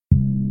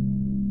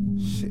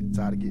Shit,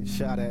 tired of getting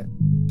shot at,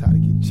 tired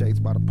of getting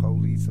chased by the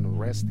police and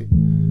arrested.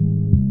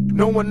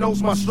 No one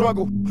knows my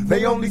struggle,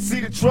 they only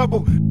see the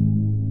trouble.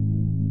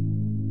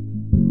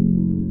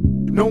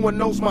 No one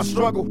knows my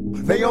struggle,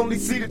 they only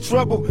see the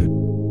trouble.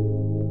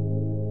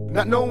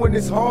 Not knowing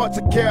it's hard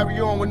to carry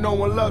on when no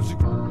one loves you.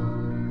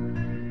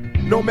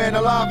 No man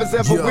alive has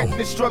ever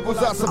witnessed struggles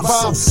I survived.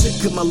 I'm so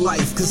sick of my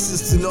life,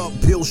 consistent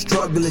uphill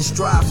struggle and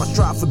strive. I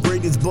strive for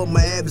greatness, but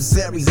my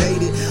adversaries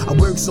hate it. I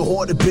work so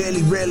hard that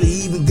rarely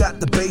even got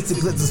the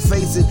basics. Let's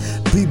face it,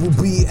 people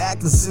be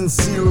acting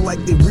sincere like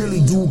they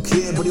really do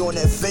care, but they on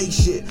that fake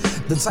shit.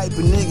 The type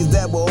of niggas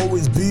that will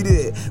always be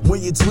there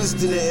when you're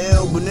twisting the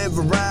L, but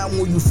never around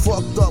when you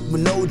fucked up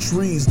with no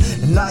trees,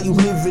 and now you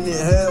living in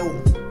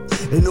hell.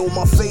 And on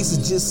my face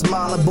is just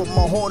smiling, but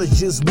my heart is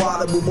just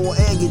wildin', with more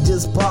anger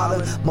just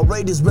piling. My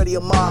rate is ready,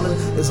 I'm modeling.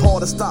 It's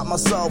hard to stop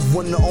myself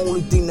when the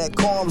only thing that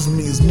calms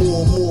me is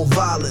more and more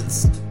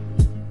violence.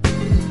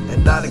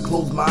 And now to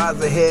close my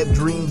eyes, I have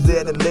dreams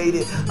that I made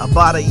it.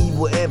 About an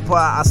evil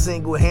empire I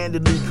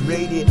single-handedly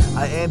created.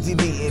 I am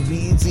TV and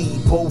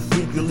BET, both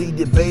frequently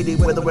debated,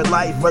 whether we're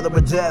life, whether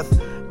we're death.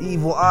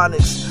 Evil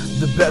Onyx,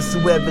 the best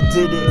who ever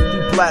did it.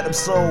 Through platinum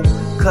soul,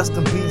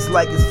 custom beats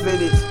like it's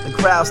fitted. The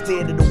crowd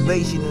standing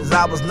ovation as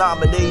I was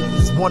nominated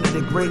as one of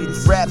the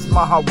greatest raps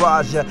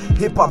Maharaja,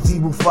 hip-hop's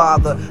evil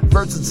father,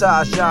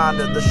 versatile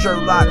genre. The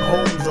Sherlock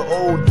Holmes are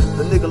old,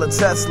 the Nikola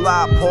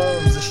Tesla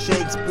poems, the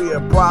Shakespeare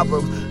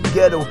proverbs,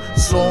 ghetto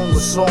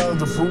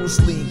songs of Bruce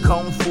Lee,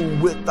 kung fu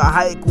with the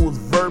haikus.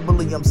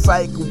 Verbally I'm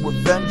psycho,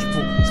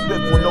 revengeful,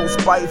 spitful, no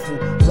spiteful.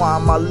 Why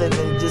am I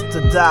living just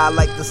to die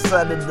like the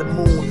sun and the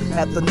moon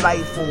at the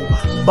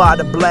nightfall? By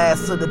the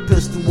blast of the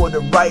pistol or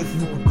the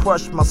rifle,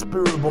 crush my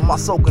spirit, but my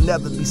soul can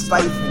never be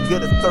stifled.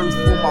 Get a thirst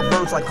for my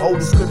verse like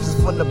holy scriptures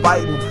from the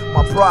Bible.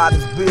 My pride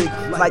is big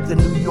like the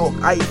New York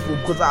Eiffel,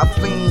 cause I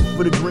fiend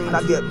for the green,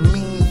 I get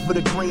mean for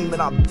the cream,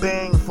 and I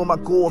bang for my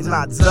cause and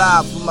I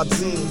die for my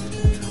team.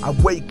 I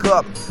wake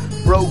up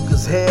broke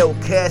as hell,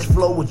 cash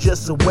flow was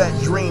just a wet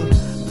dream.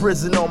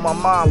 Prison on my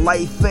mind,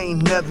 life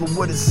ain't never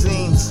what it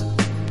seems.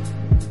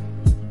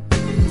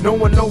 No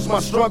one knows my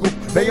struggle,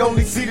 they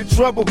only see the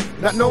trouble.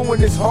 Not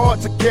knowing it's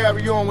hard to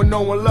carry on when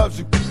no one loves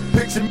you.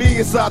 Picture me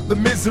inside the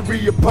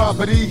misery of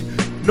poverty.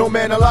 No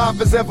man alive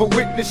has ever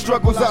witnessed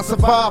struggles I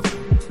survived.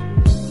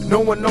 No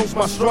one knows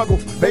my struggle,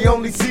 they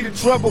only see the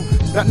trouble.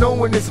 Not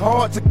knowing it's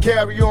hard to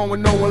carry on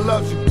when no one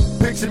loves you.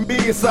 Picture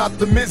me inside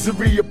the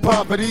misery of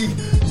poverty.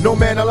 No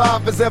man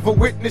alive has ever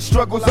witnessed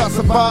struggles I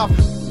survived.